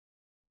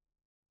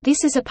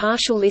This is a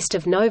partial list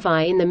of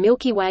novae in the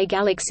Milky Way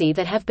galaxy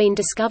that have been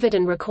discovered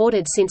and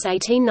recorded since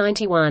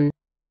 1891.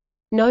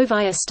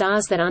 Novae are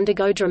stars that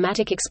undergo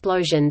dramatic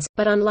explosions,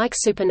 but unlike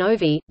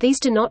supernovae, these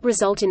do not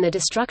result in the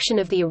destruction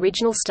of the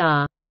original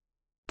star.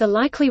 The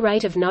likely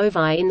rate of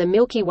novae in the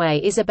Milky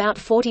Way is about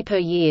 40 per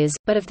year,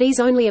 but of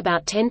these only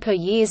about 10 per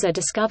year are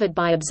discovered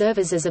by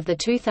observers as of the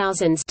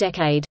 2000s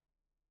decade.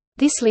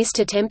 This list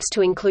attempts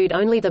to include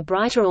only the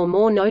brighter or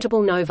more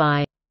notable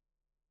novae.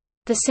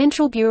 The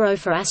Central Bureau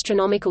for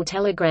Astronomical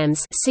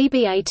Telegrams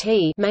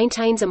 (CBAT)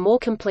 maintains a more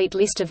complete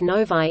list of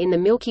novae in the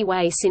Milky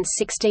Way since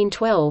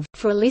 1612.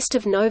 For a list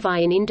of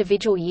novae in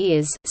individual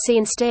years, see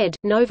instead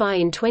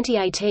novae in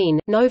 2018,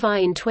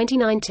 novae in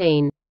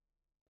 2019.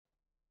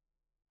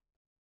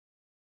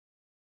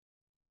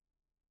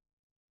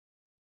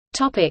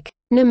 Topic: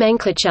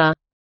 Nomenclature.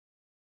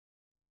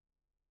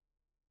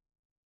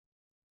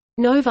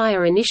 Novae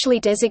are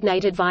initially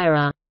designated via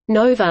a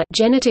nova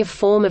genitive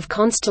form of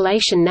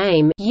constellation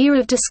name, year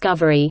of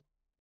discovery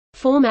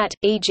format,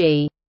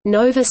 e.g.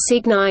 Nova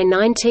Cygni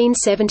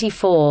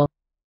 1974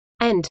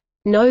 and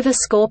Nova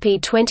Scorpii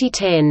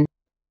 2010.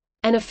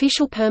 An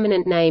official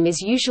permanent name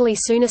is usually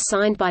soon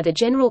assigned by the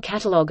General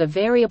Catalogue of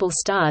Variable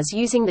Stars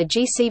using the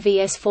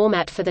GCVS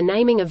format for the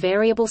naming of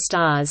variable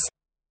stars.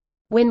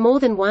 When more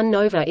than one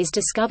nova is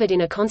discovered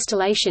in a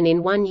constellation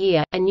in 1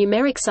 year, a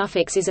numeric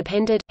suffix is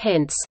appended,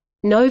 hence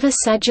Nova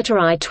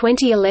Sagittarii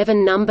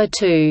 2011 number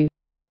 2,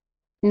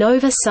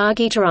 Nova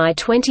Sagittarii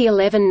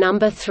 2011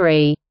 number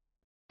 3,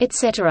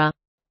 etc.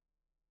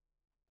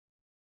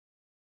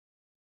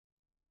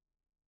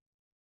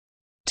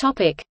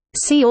 Topic: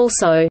 See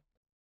also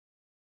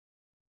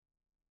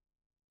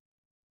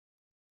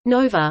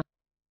Nova,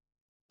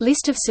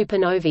 List of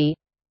supernovae,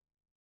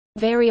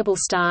 Variable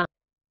star.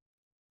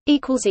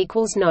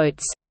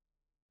 Notes